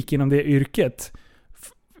praktik inom det yrket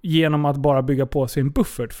genom att bara bygga på sig en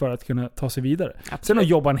buffert för att kunna ta sig vidare. Absolut. Sen att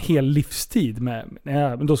jobba en hel livstid men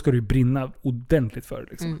då ska du ju brinna ordentligt för det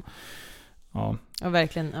liksom. Ja. Och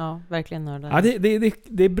verkligen nördar. Ja,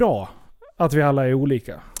 det är bra att vi alla är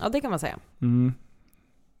olika. Ja, det kan man säga.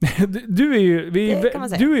 Du är ju,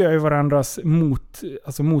 du och jag är varandras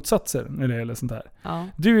motsatser när det gäller sånt här. Ja.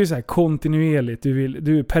 Du är så här kontinuerligt,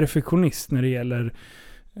 du är perfektionist när det gäller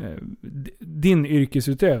din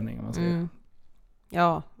yrkesutövning, om man säger.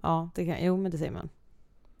 Ja, det kan, jo men det säger man.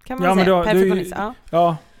 Kan man säga, perfektionist.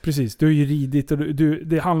 Ja, precis. Du är ju ridit och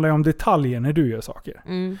det handlar ju om detaljer när du gör saker.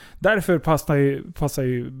 Därför passar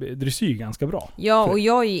ju dressyr ganska bra. Ja, och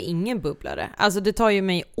jag är ju ingen bubblare. Alltså det tar ju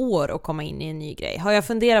mig år att komma in i en ny grej. Har jag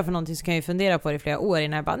funderat på någonting så kan jag ju fundera på det i flera år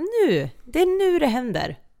innan jag bara, det är nu det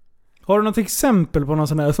händer. Har du något exempel på något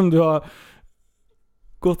sånt här som du har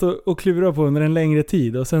gått och klurat på under en längre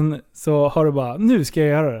tid och sen så har du bara, nu ska jag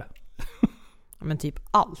göra det? Men typ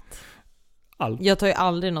allt. Jag tar ju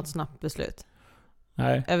aldrig något snabbt beslut.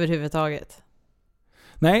 Nej. Överhuvudtaget.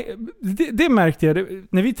 Nej, det märkte jag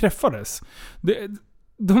när vi träffades.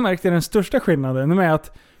 Då märkte jag den största skillnaden med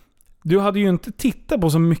att du hade ju inte tittat på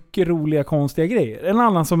så mycket roliga konstiga grejer. En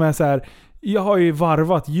annan som är så här, jag har ju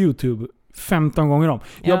varvat YouTube 15 gånger om.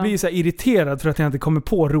 Jag blir så här irriterad för att jag inte kommer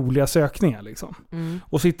på roliga sökningar liksom.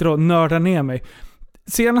 Och sitter och nördar ner mig.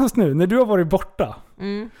 Senast nu, när du har varit borta.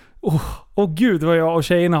 Gud vad jag och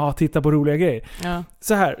tjejerna har tittat på roliga grejer. Ja.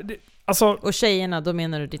 Så här, alltså, och tjejerna, då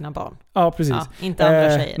menar du dina barn? Ja, precis. Ja, inte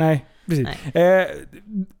andra tjejer. Nej, precis.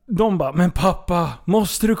 De bara, men pappa,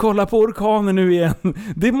 måste du kolla på orkanen nu igen?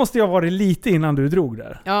 Det måste jag ha varit lite innan du drog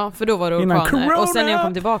där. Ja, för då var det orkaner. Och sen när jag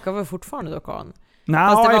kom tillbaka var det fortfarande orkan.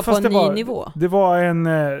 Fast det var på en ny nivå.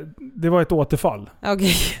 Det var ett återfall.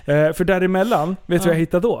 Okay. För däremellan, vet du vad jag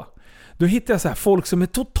hittade då? Då hittade jag så här folk som är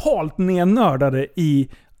totalt nednördade i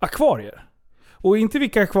akvarier. Och inte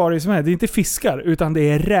vilka akvarier som är. Det är inte fiskar, utan det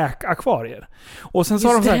är räkakvarier. Och sen så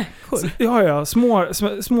har de så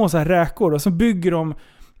här, små så här räkor. Och så bygger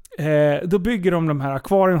de här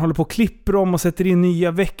akvarierna, håller på och klipper dem och sätter in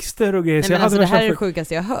nya växter och grejer. Nej, men alltså det här är det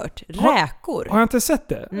sjukaste jag har hört. Räkor. Har jag inte sett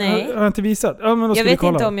det? Nej. Har jag inte visat? Ja, men då jag vet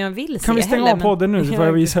inte om jag vill se. Kan vi stänga av podden nu så får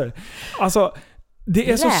jag visa det? Alltså,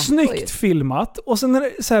 det är så snyggt filmat och sen är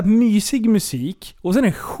det så här mysig musik och sen är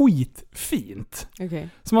det skitfint. Okay.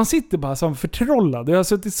 Så man sitter bara som förtrollad. Jag har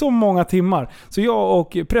suttit så många timmar. Så jag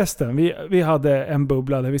och prästen, vi hade en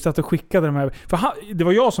bubbla där vi satt och skickade de här. För det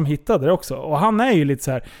var jag som hittade det också. Och han är ju lite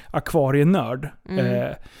så här akvarienörd.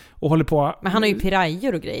 Och håller på. Men han har ju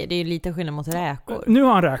pirayor och grejer. Det är ju lite skillnad mot räkor. Nu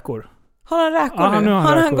har han räkor. Har han räkor nu?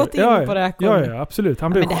 Har han gått in på räkor? Ja, absolut.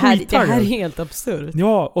 Han blev skitaggad. Det här är helt absurt.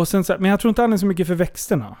 Ja, och sen, men jag tror inte han är så mycket för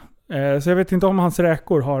växterna. Så jag vet inte om hans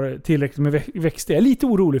räkor har tillräckligt med växter. Jag är lite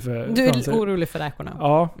orolig för. Du är orolig för räkorna?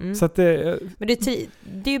 Ja. Så att men det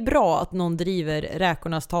är ju bra att någon driver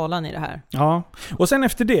räkornas talan i det här. Ja. Och sen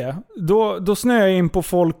efter det, då snöar jag in på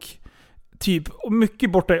folk typ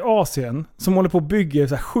mycket borta i Asien som håller på att bygga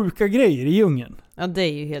så här sjuka grejer i djungeln. Ja, det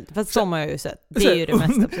är ju helt... Fast som har jag ju sett. Det är ju det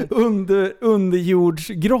mesta.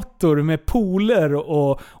 Underjordsgrottor med pooler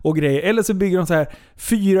och grejer. Eller så bygger de så här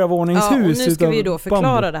 4-våningshus. Ja, och nu ska vi ju då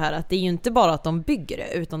förklara det här. Att det är ju inte bara att de bygger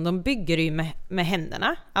det. Utan de bygger det ju med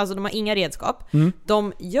händerna. Alltså de har inga redskap.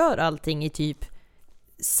 De gör allting i typ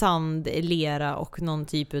sand, lera och någon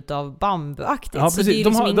typ av bambuaktigt. Ja, så det är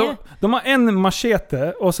liksom de har en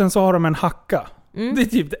machete och sen så har de en hacka. Det är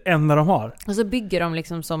typ det enda de har. Och så bygger de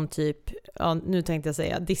liksom som typ, ja, nu tänkte jag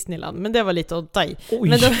säga Disneyland, men det var lite att ta i.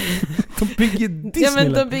 Men de bygger Disneyland. Ja,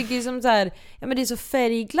 men de bygger som så här, ja men det är så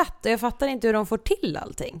färgglatt och jag fattar inte hur de får till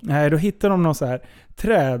allting. Nej, då hittar de någon så här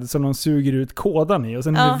träd som de suger ut kådan i och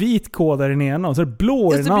sen är det vit kåda i den ena och så är det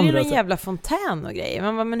blå i den andra. Så blir det en jävla fontän och grejer.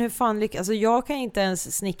 Man bara, men hur fan alltså jag kan inte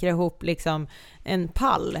ens snickra ihop liksom en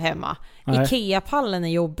pall hemma. Nej. Ikea-pallen är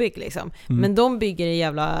jobbig liksom. Men de bygger en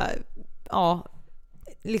jävla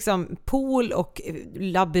liksom pool och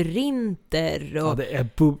labyrinter och... Ja,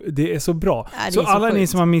 det är så bra. Ja, så alla ni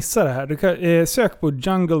som har missat det här, du kan, sök på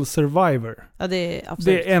Jungle Survivor. Ja, det är absolut.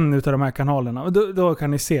 Det är en utav de här kanalerna. Och då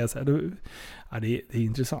kan ni se så här. Det är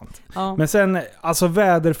intressant. Ja. Men sen, alltså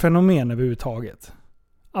väderfenomen överhuvudtaget.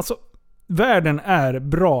 Alltså, världen är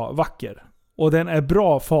bra vacker. Och den är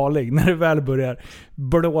bra farlig när det väl börjar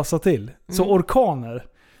blåsa till. Så orkaner.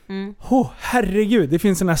 Herregud, det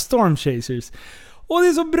finns såna här storm chasers. Och det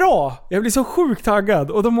är så bra! Jag blir så sjukt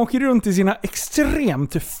taggad. Och de åker runt i sina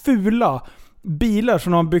extremt fula bilar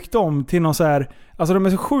som de har byggt om till någon så här... Alltså de är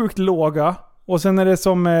så sjukt låga. Och sen är det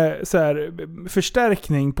som så här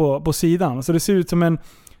förstärkning på sidan. Så det ser ut som en...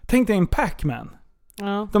 Tänk dig en Pac-Man.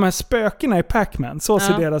 Ja. De här spökena i Pac-Man. Så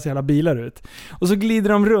ser deras jävla bilar ut. Och så glider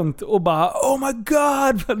de runt och bara... Oh my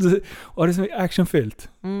god! Och det är så actionfyllt.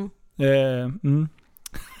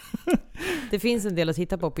 Det finns en del att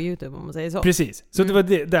titta på YouTube om man säger så. Precis, så det var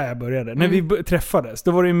där jag började. När vi träffades,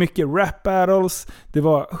 då var det mycket rap battles, det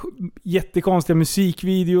var jättekonstiga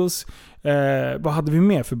musikvideos. Vad hade vi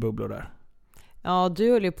mer för bubblor där? Ja,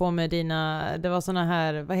 du höll ju på med det var såna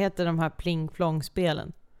här, vad heter de här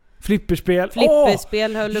pling-plong-spelen? Flipperspel höll du på att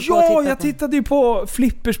titta på. Ja, jag tittade ju på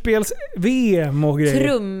flipperspels VM och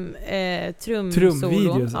grejer.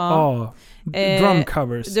 Trumvideos. Ja. Drum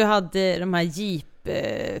covers. Du hade de här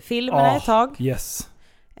Jeep-filmerna ett tag. Yes.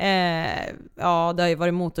 Ja, det har ju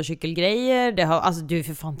varit motorcykelgrejer. Alltså du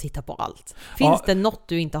för fan titta på allt. Finns det något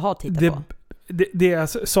du inte har tittat på? Det jag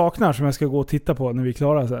saknar som jag ska gå och titta på när vi är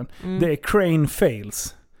klara sen. Det är crane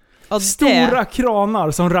fails. Stora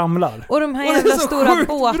kranar som ramlar. Och de här jävla stora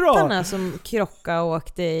båtarna som krockade och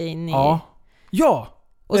åkte in i... Ja.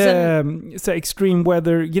 Och sen, så extreme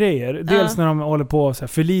weather grejer. Dels när de håller på så här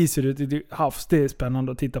förliser ut i havs. Det är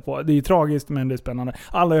spännande att titta på. Det är ju tragiskt, men det är spännande.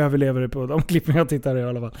 Alla överlever på de klippen jag tittar i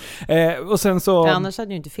alla fall. Och sen så... annars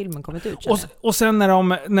hade ju inte filmen kommit ut. Och sen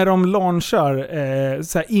när de launchar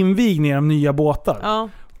så här invigningar av nya båtar. Ja.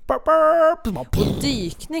 Och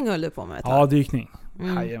dykning höll du på med ett tag. Ja, dykning.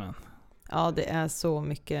 Jajamän. Ja, det är så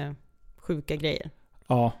mycket sjuka grejer.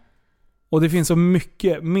 Ja. Och det finns så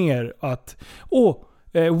mycket mer att...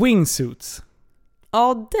 wingsuits.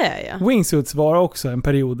 Ja, det ja. Wingsuits var också en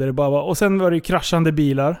period där det bara var... Och sen var det kraschande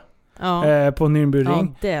bilar på Nürburgring.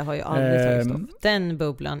 Ja, det har ju aldrig tagit stopp. Den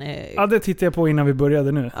bubblan är... Ja, det tittade jag på innan vi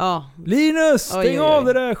började nu. Ja. Linus, stäng av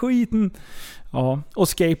det där skiten! Ja, och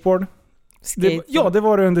skateboard. Det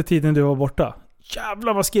var det under tiden du var borta.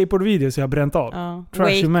 Jävlar vad skateboardvideos jag har bränt av. Ja.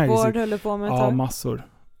 Wakeboard höll du på med ett tag. Ja, massor.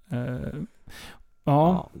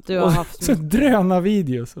 Du har haft så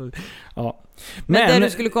drönarvideos. Ja. Men det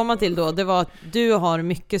du skulle komma till då, det var att du har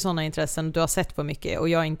mycket sådana intressen, du har sett på mycket och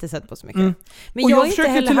jag har inte sett på så mycket. Men och jag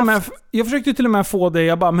försökte till och med få dig,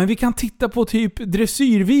 jag bara, men vi kan titta på typ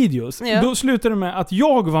dressyrvideos. Ja. Då slutade det med att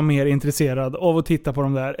jag var mer intresserad av att titta på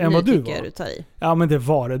de där än vad du var. Du tar i. Ja, men det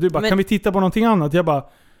var det. Du bara, kan vi titta på någonting annat? Jag bara,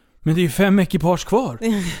 men det är ju 5 ekipage kvar.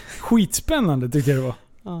 Skitspännande tyckte jag det var.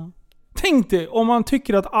 Ja. Tänk dig, om man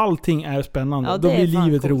tycker att allting är spännande, då blir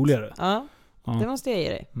livet roligare. Ja, det måste jag ge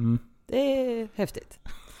dig. Det är häftigt.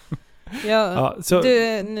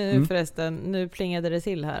 Förresten, nu plingade det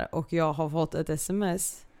till här och jag har fått ett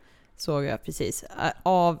sms, såg jag precis,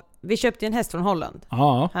 vi köpte en häst från Holland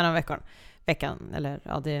här en veckan,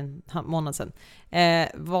 eller det är en månad sedan,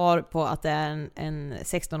 var på att det är en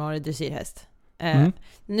 16-årig dressyrhäst.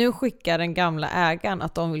 Nu skickar den gamla ägaren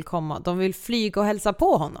att de vill flyga och hälsa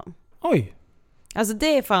på honom. Oj. Alltså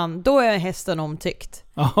det är fan, då är hästen omtyckt.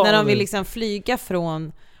 När de vill liksom flyga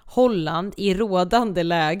från Holland i rådande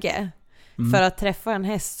läge för att träffa en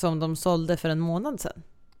häst som de sålde för en månad sedan.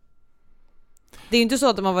 Det är ju inte så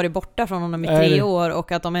att de har varit borta från honom i 3 år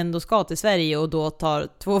och att de ändå ska till Sverige och då tar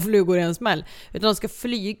 2 flugor i en smäll. Utan de ska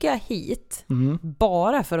flyga hit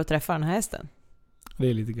bara för att träffa den här hästen. Det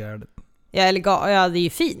är lite galet. Det är ju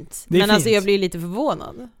fint. Men fint. Alltså jag blir lite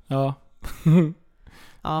förvånad. Ja.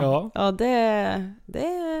 Ja, det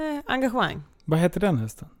är engagemang. Vad heter den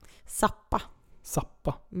hästen? Sappa.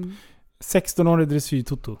 16-årig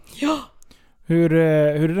dressyr-toto. Ja. Hur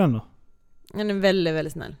är den då? Den är väldigt,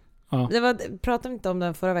 väldigt snäll. Ja. Pratade inte om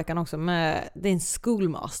den förra veckan också, men det är en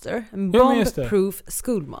schoolmaster. En bomb-proof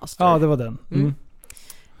schoolmaster. Ja, det var den.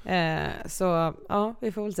 Så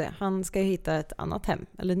vi får väl se. Han ska hitta ett annat hem,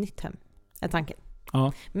 eller ett nytt hem, är tanken.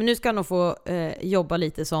 Ja. Men nu ska han nog få jobba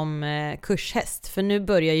lite som kurshäst. För nu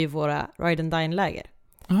börjar ju våra Ride and Dine-läger.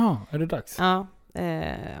 Ja, är det dags? Ja,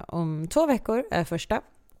 om 2 veckor är första.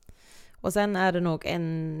 Och sen är det nog 1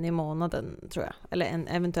 i månaden, tror jag. Eller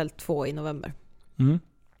eventuellt 2 i november.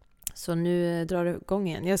 Så nu drar det igång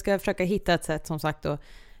igen. Jag ska försöka hitta ett sätt, som sagt, att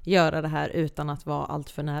göra det här utan att vara allt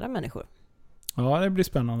för nära människor. Ja, det blir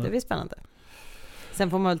spännande. Det blir spännande. Sen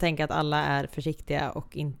får man väl tänka att alla är försiktiga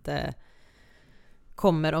och inte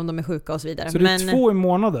kommer om de är sjuka och så vidare. Så det är 2 i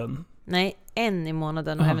månaden? Nej, 1 i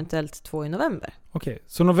månaden och eventuellt 2 i november. Okej,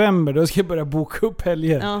 så november, då ska jag börja boka upp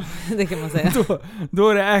helger. Ja, det kan man säga. då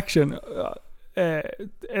är det action.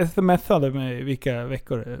 Smsade mig vilka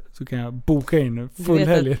veckor så kan jag boka in full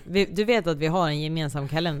helg. Du vet att vi har en gemensam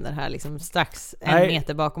kalender här liksom strax en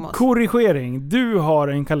meter bakom oss. Korrigering, du har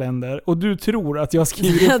en kalender och du tror att jag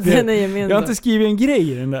skriver upp det. Jag har inte skrivit en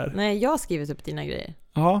grej i den där. Nej, jag har skrivit upp dina grejer.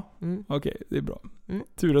 Ja, okej, det är bra.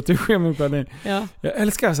 Tur att du sker med planering. Ja. Jag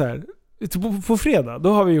älskar så här. På fredag,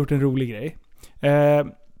 då har vi gjort en rolig grej.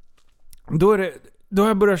 Då har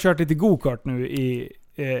jag börjat köra lite go-kart nu i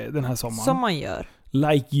den här sommaren. Som man gör.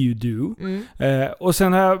 Like you do. Och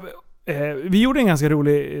sen vi gjorde en ganska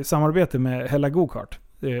rolig samarbete med Hella Go-kart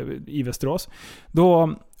i Västerås.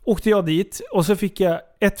 Då åkte jag dit och så fick jag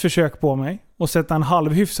ett försök på mig och sätta en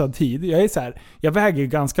halvhyfsad tid. Jag är så här, jag väger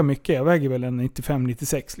ganska mycket. Jag väger väl en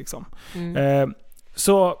 95-96 liksom.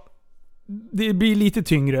 Så det blir lite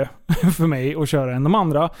tyngre för mig att köra än de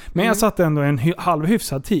andra. Men jag satte ändå en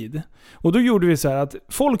halvhyfsad tid. Och då gjorde vi så här att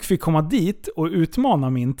folk fick komma dit och utmana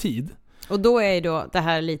min tid. Och då är ju då det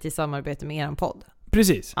här lite i samarbete med eran podd.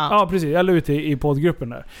 Precis. Ja, precis. Jag la ut i poddgruppen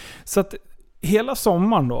där. Så att hela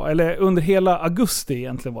sommaren då, eller under hela augusti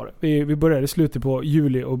egentligen var det. Vi började i slutet på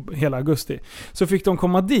juli och hela augusti. Så fick de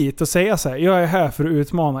komma dit och säga så här: jag är här för att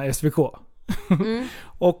utmana SVK.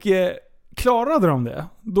 Och klarade de det,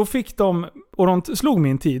 då fick de, och de slog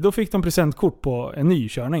min tid, då fick de presentkort på en ny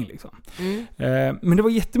körning liksom. Men det var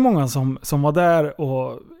jättemånga som var där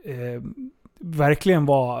och verkligen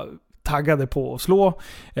var taggade på att slå.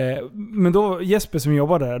 Men då Jesper som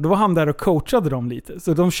jobbade där, då var han där och coachade dem lite.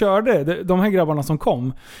 Så de körde, de här grabbarna som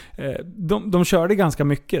kom, de körde ganska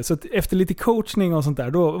mycket. Så att efter lite coachning och sånt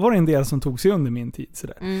där, då var det en del som tog sig under min tid.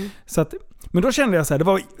 Så att, men då kände jag så här, det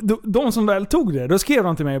var de som väl tog det, då skrev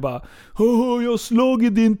de till mig bara: jag har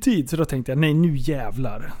slagit din tid. Så då tänkte jag, nej nu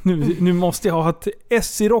jävlar. Nu måste jag ha ett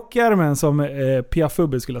S i rockärmen som Pia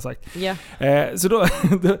Fubbe skulle ha sagt. Så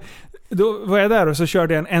då var jag där och så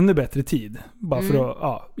körde jag en ännu bättre tid. Bara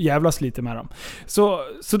för att jävlas lite med dem. Så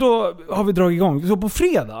då har vi dragit igång. Så på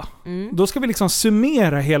fredag, då ska vi liksom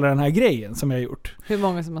summera hela den här grejen som jag har gjort. Hur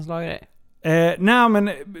många som har slagit dig? Nej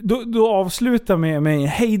men då avslutar med en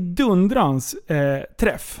hejdundrans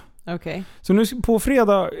träff. Okay. Så nu på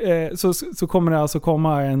fredag så kommer det alltså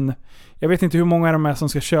komma en... Jag vet inte hur många de är som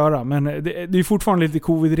ska köra, men det är fortfarande lite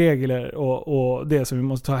covid-regler och det som vi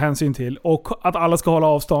måste ta hänsyn till. Och att alla ska hålla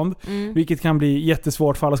avstånd, vilket kan bli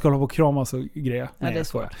jättesvårt för alla ska hålla på och kramas och grejer. Nej, det är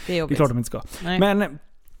svårt. Det är klart de inte ska. Nej. Men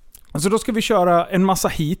alltså då ska vi köra en massa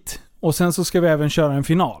hit och sen så ska vi även köra en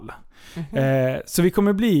final. Så vi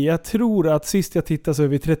kommer bli, jag tror att sist jag tittade så är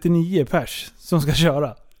vi 39 pers som ska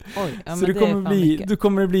köra. Oj, ja, så det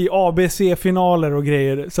kommer bli ABC-finaler och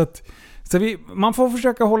grejer. Så man får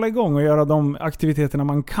försöka hålla igång och göra de aktiviteterna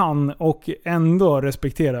man kan och ändå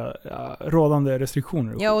respektera rådande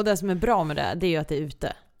restriktioner. Ja, och det som är bra med det är ju att det är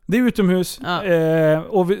ute. Det är utomhus.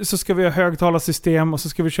 Och så ska vi ha högtalarsystem och så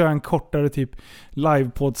ska vi köra en kortare typ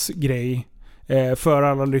livepods-grej för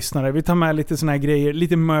alla lyssnare. Vi tar med lite såna här grejer,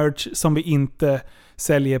 lite merch som vi inte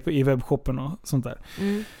säljer i webbshoppen och sånt där.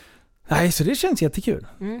 Nej, så det känns jättekul.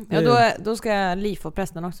 Ja, då ska Liv och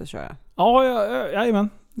prästen också köra. Ja, jajamän.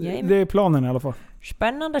 Det är planen i alla fall.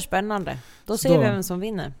 Spännande. Då ser vi vem som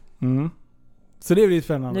vinner. Så det blir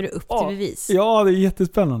spännande. Nu är det upp till bevis. Ja, det är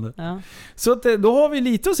jättespännande. Ja. Så att, då har vi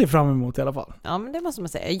lite att se fram emot i alla fall. Ja, men det måste man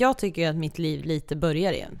säga. Jag tycker att mitt liv lite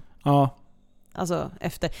börjar igen. Ja. Alltså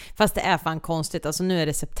fast det är fan konstigt. Alltså nu är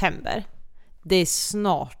det september. Det är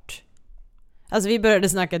snart. Alltså vi började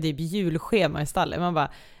snacka typ julschema i stallet. Man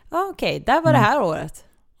bara, okej, där var det här året.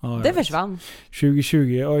 Ja, det försvann.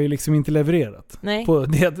 2020 har ju liksom inte levererat. Nej. På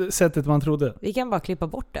det sättet man trodde. Vi kan bara klippa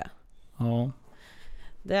bort det. Ja.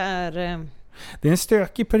 Det är en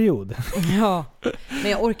stökig period. Ja.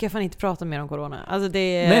 Men jag orkar fan inte prata mer om corona. Alltså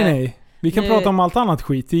det Nej. Vi kan prata om allt annat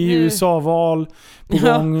skit. Det är USA-val på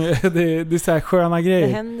gång. Det är så här sköna grejer.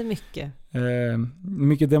 Det händer mycket.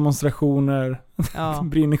 Mycket demonstrationer.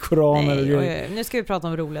 Brinner koraner och grejer. Nu ska vi prata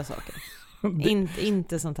om roliga saker.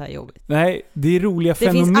 Inte sånt här jobbigt. Nej, det är roliga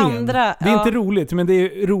fenomen. Finns andra, det är inte roligt, men det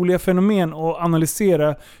är roliga fenomen att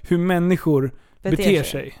analysera hur människor beter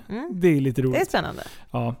sig. Det är lite roligt. Det är spännande.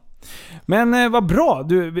 Ja. Men vad bra.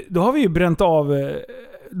 Då har vi ju bränt av...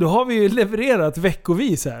 Då har vi ju levererat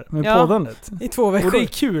veckovis här med poddandet. I 2 veckor. Och det är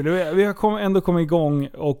kul. Vi har ändå kommit igång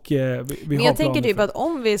och vi men har jag tänker typ att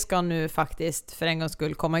om vi ska nu faktiskt för en gångs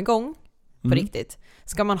skull komma igång på riktigt.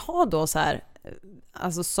 Ska man ha då så här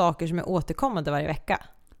alltså saker som är återkommande varje vecka?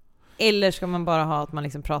 Eller ska man bara ha att man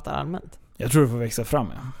liksom pratar allmänt? Jag tror det får växa fram.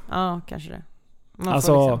 Ja, kanske det.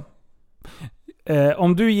 Alltså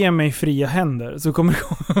om du ger mig fria händer så kommer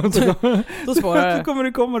det kommer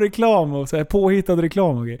det komma reklam och så här påhittad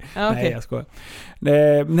reklam och grejer. Ja, okay. Nej, jag skojar.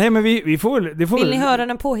 Nej, men vi får Vill ni höra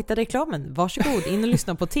den påhittade reklamen? Varsågod, in och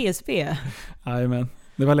lyssna på TSB. Nej, men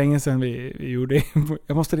det var länge sedan vi gjorde det.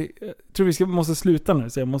 Jag tror vi måste sluta nu,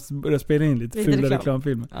 så jag måste börja spela in lite fula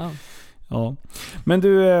reklamfilmer. Ja. Men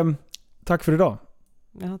du, tack för idag.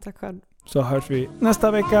 Ja, tack själv. Så hörs vi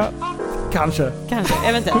nästa vecka. Kanske,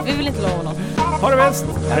 eventuellt. Vi vill inte lova något. Ha det bäst.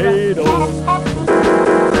 Hej då.